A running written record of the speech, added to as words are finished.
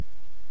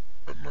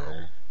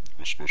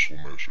a special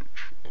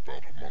message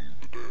about Among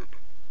the Dead.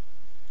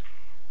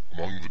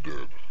 Among the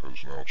Dead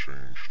has now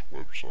changed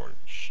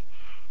websites.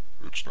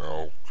 It's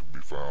now can be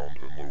found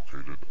and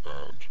located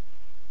at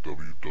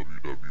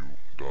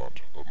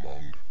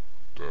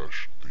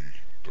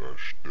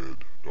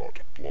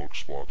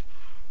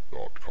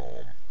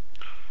www.among-the-dead.blogspot.com.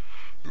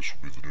 This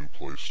will be the new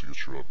place to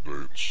get your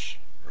updates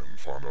and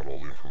find out all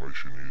the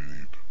information you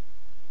need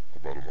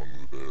about Among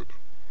the Dead.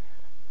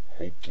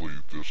 Hopefully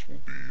this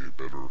will be a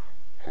better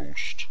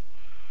host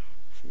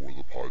for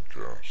the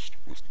podcast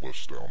with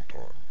less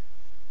downtime.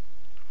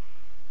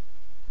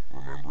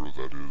 Remember,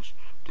 that is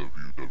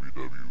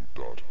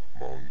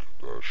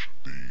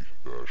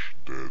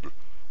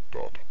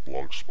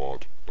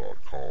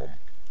www.among-the-dead.blogspot.com.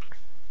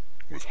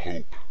 With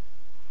hope,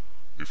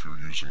 if you're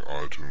using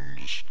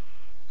iTunes,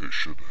 it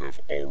should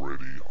have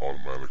already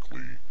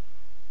automatically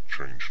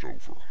changed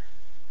over.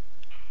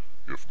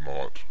 If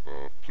not,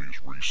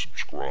 please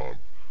resubscribe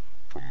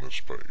from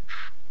this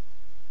page.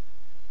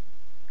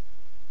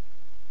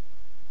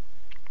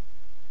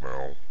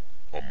 Now,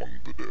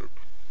 Among the Dead.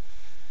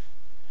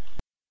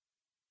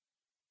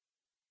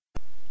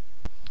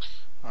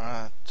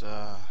 Alright,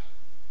 I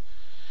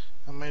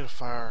made a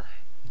fire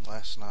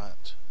last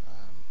night.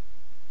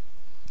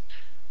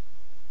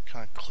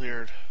 Kind of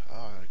cleared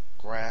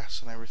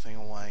grass and everything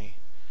away.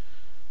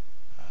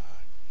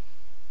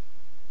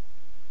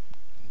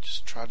 And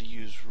just tried to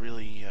use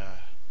really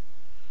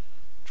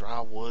dry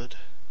wood.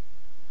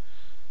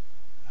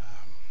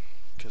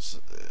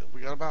 Because we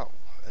got about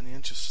an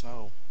inch of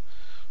snow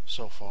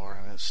so far,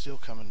 and it's still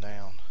coming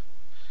down.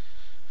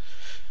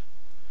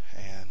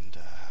 And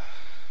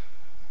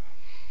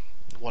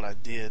what I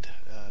did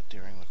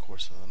during the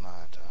course of the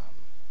night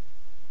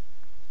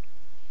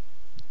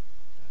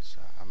is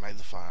I made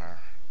the fire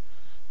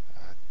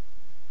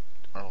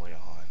early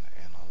on,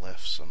 and I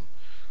left some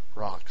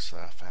rocks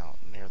that I found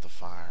near the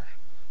fire.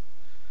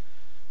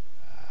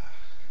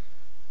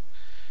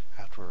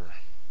 After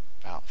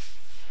about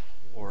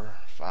 4 or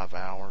 5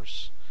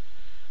 hours,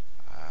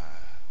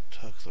 I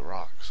took the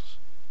rocks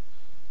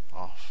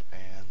off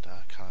and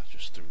kind of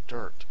just threw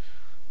dirt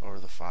over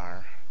the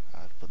fire.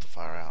 I put the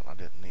fire out. I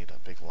didn't need a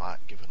big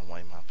light giving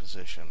away my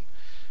position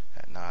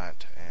at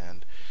night,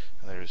 and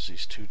there's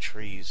these 2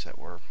 trees that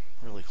were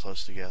really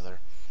close together.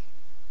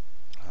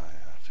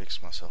 I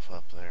fixed myself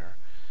up there,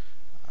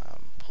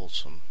 pulled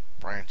some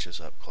branches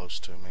up close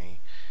to me,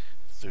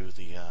 threw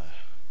the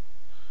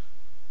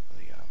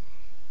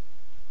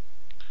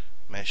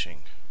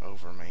meshing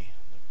over me,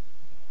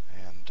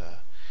 and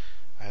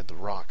I had the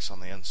rocks on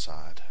the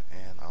inside,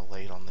 and I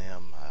laid on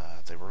them.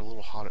 They were a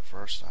little hot at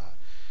first. I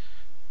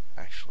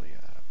actually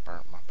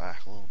burnt my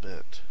back a little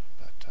bit,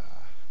 but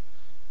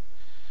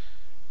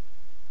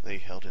they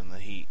held in the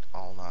heat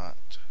all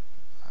night.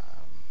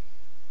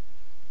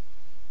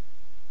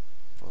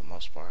 For the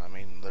most part, I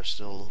mean, they're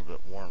still a little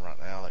bit warm right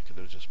now. That could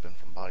have just been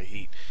from body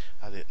heat.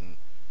 I didn't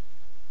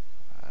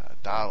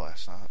die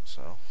last night,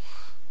 so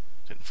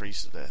didn't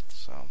freeze to death.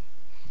 So,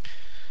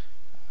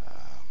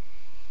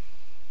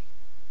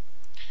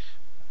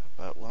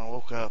 but when I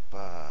woke up,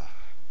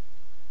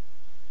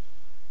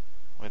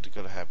 went to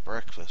go to have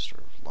breakfast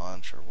or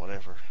lunch or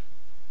whatever,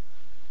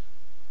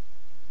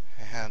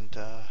 and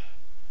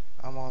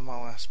I'm on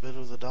my last bit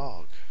of the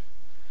dog.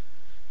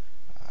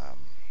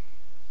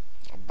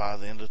 By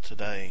the end of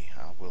today,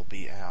 I will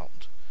be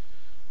out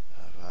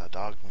of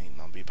dog meat,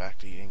 and I'll be back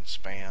to eating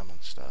Spam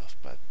and stuff.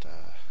 But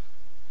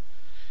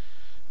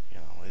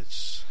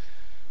it's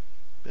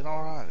been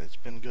all right. It's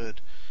been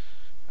good.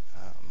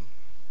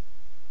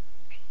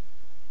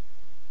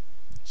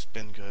 It's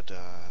been good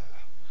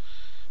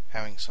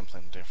having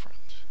something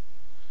different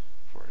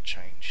for a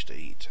change to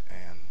eat.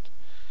 And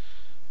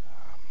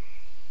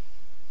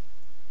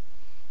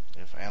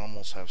if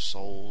animals have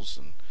souls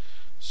and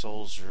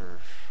souls are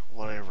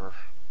whatever,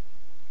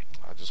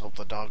 I just hope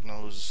the dog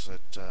knows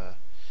that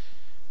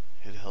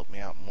it helped me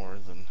out more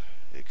than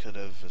it could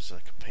have as a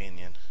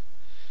companion.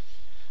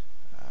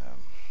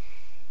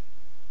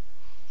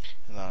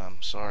 And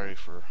I'm sorry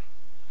for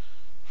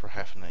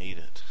having to eat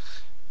it.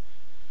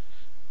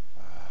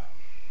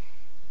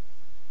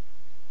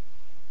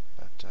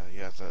 But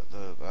yeah,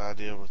 the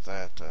idea with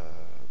that,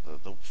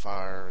 the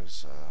fire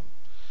is a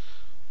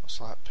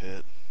slight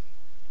pit.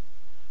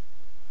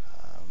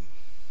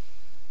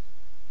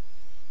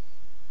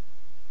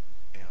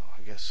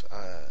 I guess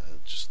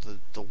just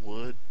the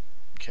wood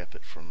kept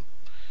it from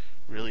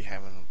really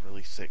having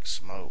really thick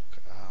smoke.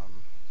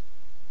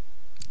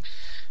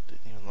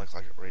 Didn't even look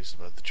like it raised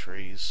above the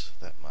trees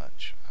that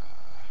much.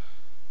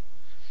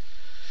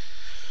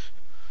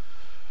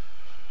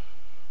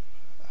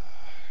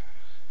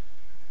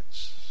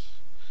 It's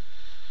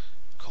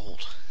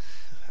cold,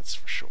 that's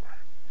for sure.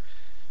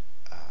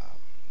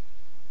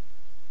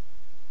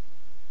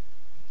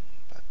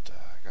 But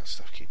I got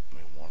stuff keeping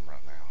me warm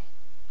right now.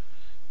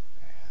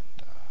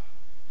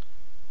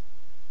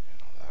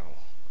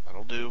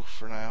 That'll do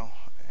for now,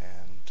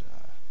 and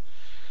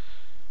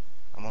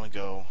I'm gonna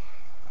go.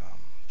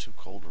 Too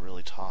cold to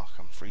really talk.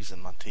 I'm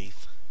freezing my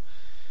teeth,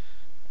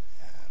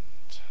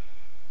 and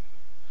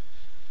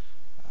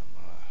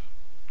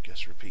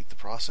just repeat the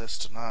process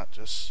tonight,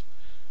 just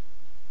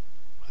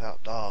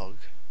without dog.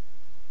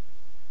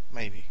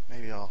 Maybe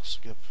I'll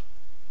skip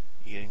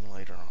eating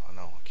later on.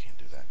 No, I can't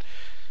do that.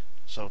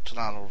 So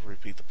tonight I'll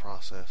repeat the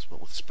process,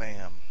 but with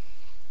Spam.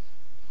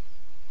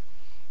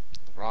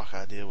 The rock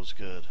idea was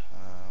good.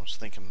 I was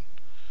thinking,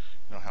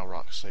 how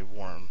rocks stay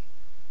warm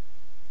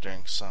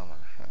during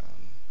summer,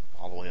 and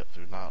all the way up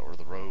through night, or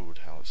the road,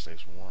 how it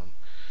stays warm.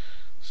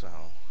 So,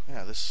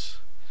 yeah, this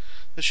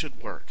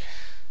should work.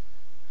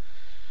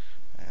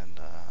 And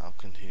I'll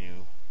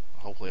continue.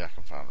 Hopefully I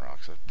can find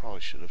rocks. I probably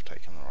should have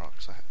taken the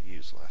rocks I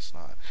used last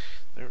night.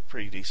 They were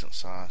pretty decent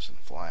size and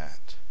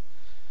flat.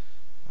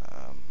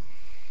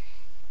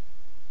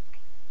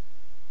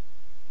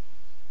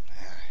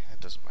 It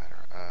doesn't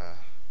matter.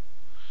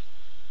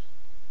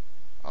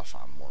 I'll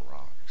find more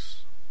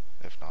rocks.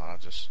 If not, I'll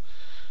just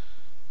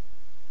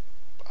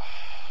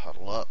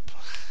huddle up.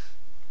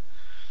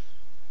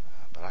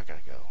 But I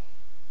gotta go.